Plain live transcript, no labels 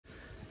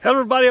Hello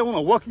everybody, I want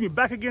to welcome you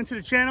back again to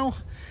the channel.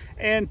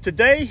 And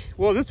today,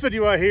 well, this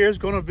video right here is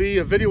going to be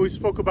a video we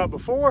spoke about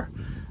before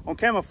on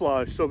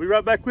camouflage. So I'll be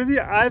right back with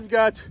you. I've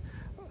got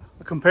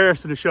a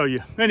comparison to show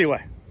you.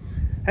 Anyway,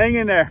 hang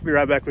in there, be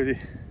right back with you.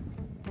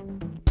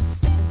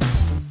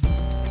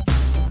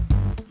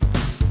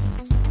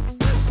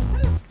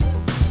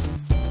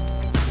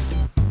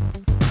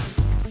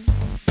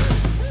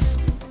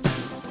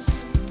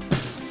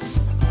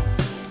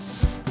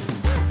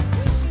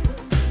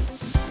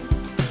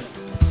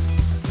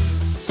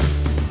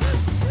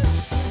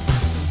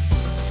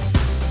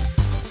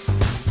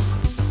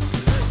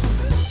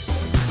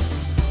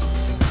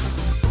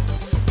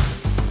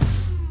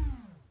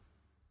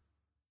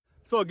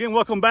 So again,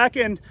 welcome back.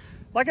 And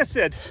like I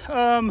said,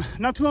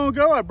 not too long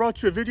ago, I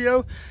brought you a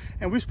video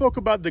and we spoke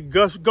about the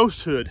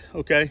Ghosthood,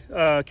 okay,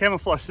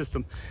 camouflage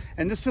system.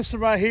 And this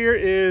system right here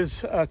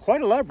is quite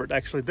elaborate,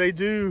 actually. They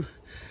do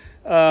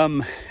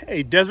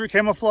a desert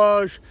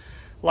camouflage,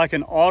 like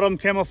an autumn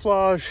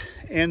camouflage,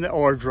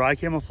 or dry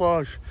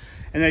camouflage,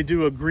 and they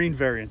do a green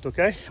variant,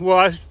 okay? Well,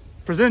 I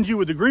presented you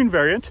with the green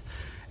variant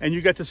and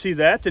you got to see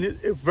that, and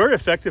it's very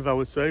effective, I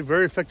would say,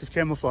 very effective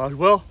camouflage.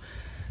 Well,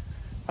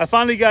 I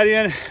finally got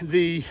in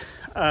the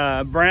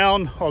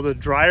brown or the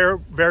drier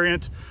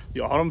variant,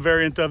 the autumn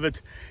variant of it,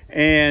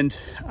 and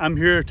I'm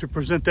here to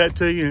present that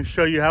to you and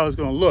show you how it's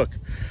going to look.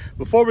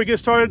 Before we get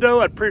started though,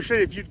 I'd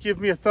appreciate it if you'd give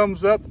me a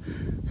thumbs up,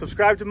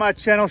 subscribe to my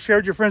channel, share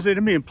with your friends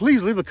and me, and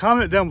please leave a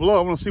comment down below.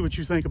 I want to see what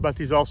you think about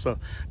these also.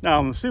 Now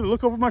I'm going to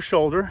look over my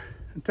shoulder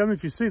and tell me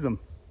if you see them.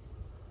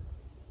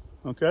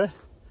 Okay,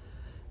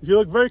 if you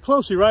look very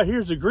closely, right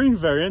here's the green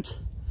variant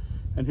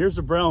and here's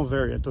the brown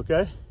variant,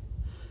 okay?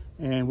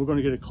 And we're going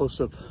to get a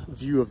close-up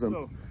view of them.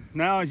 So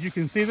now, as you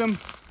can see them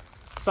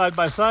side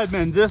by side,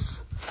 man,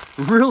 this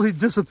really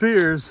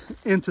disappears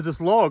into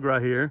this log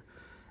right here.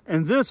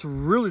 And this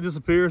really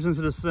disappears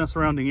into the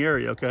surrounding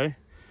area, okay?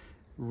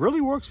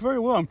 Really works very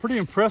well. I'm pretty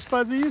impressed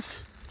by these.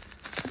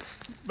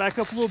 Back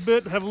up a little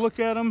bit, have a look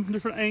at them,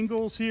 different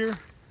angles here.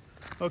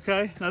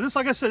 Okay, now this,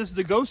 like I said, this is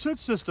the Ghosthood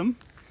system.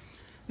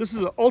 This is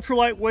an ultra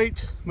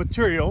lightweight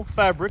material,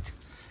 fabric.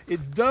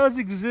 It does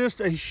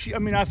exist, I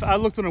mean, I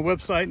looked on a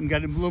website and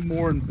got a little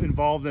more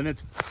involved in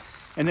it.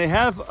 And they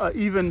have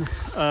even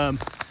a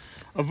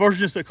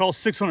version that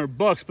costs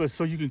 $600, but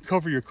so you can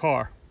cover your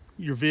car,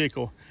 your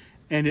vehicle.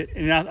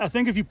 And I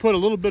think if you put a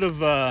little bit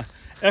of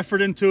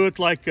effort into it,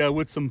 like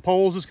with some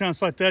poles, this kind of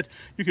stuff like that,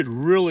 you could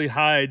really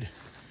hide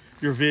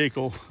your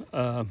vehicle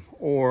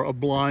or a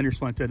blind or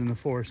something like that in the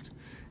forest.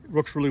 It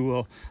works really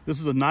well. This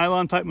is a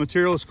nylon type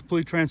material. It's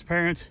completely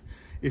transparent.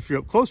 If you're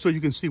up close to it,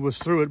 you can see what's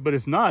through it, but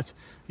if not,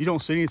 you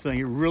don't see anything.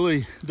 It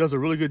really does a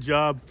really good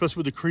job, especially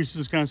with the creases,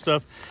 this kind of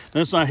stuff.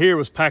 And this one here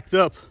was packed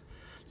up.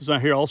 This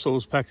one here also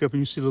was packed up, and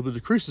you see a little bit of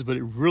the creases, but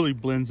it really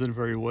blends in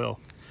very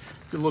well.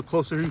 Get a little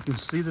closer here, you can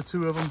see the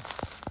two of them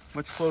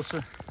much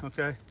closer,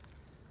 okay?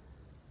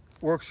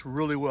 Works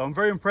really well. I'm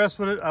very impressed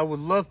with it. I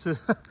would love to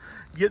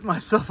get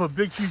myself a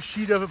big, huge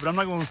sheet of it, but I'm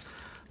not going to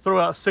throw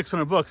out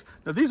 $600.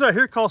 Now, these right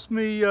here cost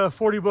me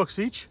 $40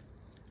 each,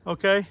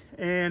 okay?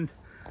 And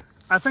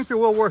I think they're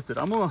well worth it.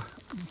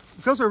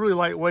 Because they're really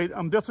lightweight,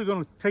 I'm definitely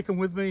gonna take them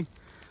with me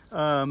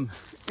and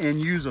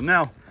use them.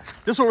 Now,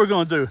 this is what we're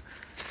gonna do.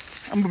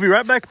 I'm gonna be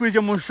right back with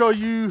you. I'm gonna show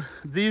you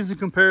these in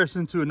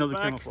comparison to another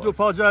camouflage. I do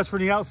apologize for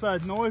any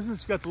outside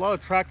noises. Got a lot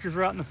of tractors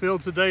out in the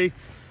field today,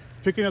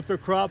 picking up their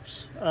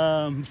crops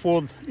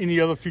before any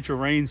other future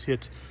rains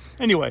hit.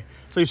 Anyway,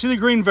 so you see the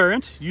green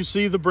variant, you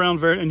see the brown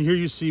variant, and here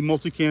you see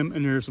multicam,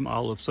 and here's some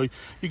olive. So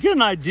you get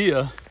an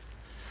idea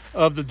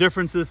of the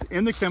differences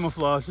in the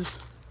camouflages.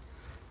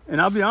 And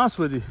I'll be honest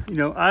with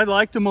you, I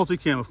like the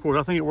multicam, of course.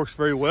 I think it works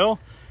very well,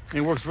 and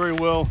it works very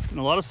well in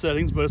a lot of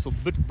settings, but it's a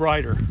bit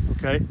brighter,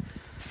 okay?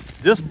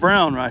 This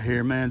brown right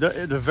here, man,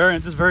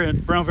 this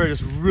brown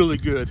variant is really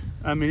good.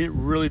 I mean, it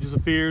really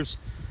disappears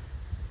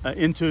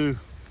into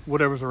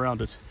whatever's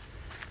around it.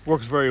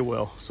 Works very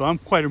well, so I'm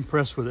quite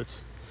impressed with it.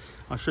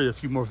 I'll show you a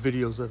few more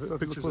videos of it.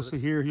 If you look closely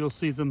here, you'll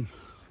see them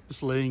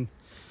just laying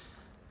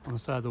on the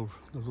side of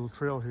the little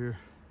trail here.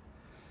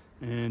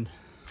 And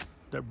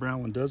that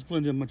brown one does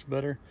blend in much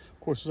better.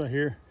 Of course, right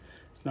here,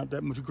 it's not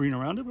that much green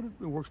around it, but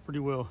it works pretty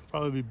well.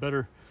 Probably be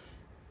better,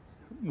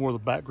 more of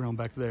the background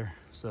back there.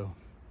 So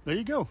there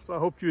you go. So I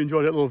hope you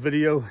enjoyed that little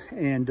video.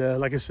 And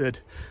like I said,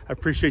 I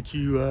appreciate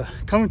you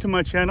coming to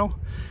my channel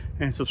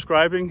and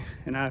subscribing.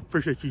 And I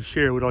appreciate you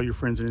share with all your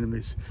friends and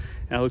enemies.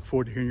 And I look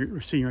forward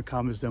to seeing your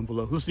comments down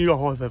below. Listen, you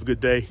all have a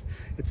good day.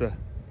 It's a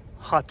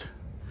hot,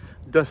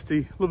 dusty,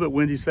 a little bit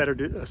windy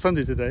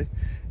Sunday today.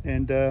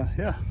 And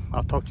yeah,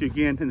 I'll talk to you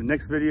again in the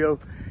next video.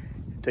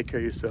 Take care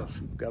of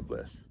yourselves. God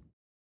bless.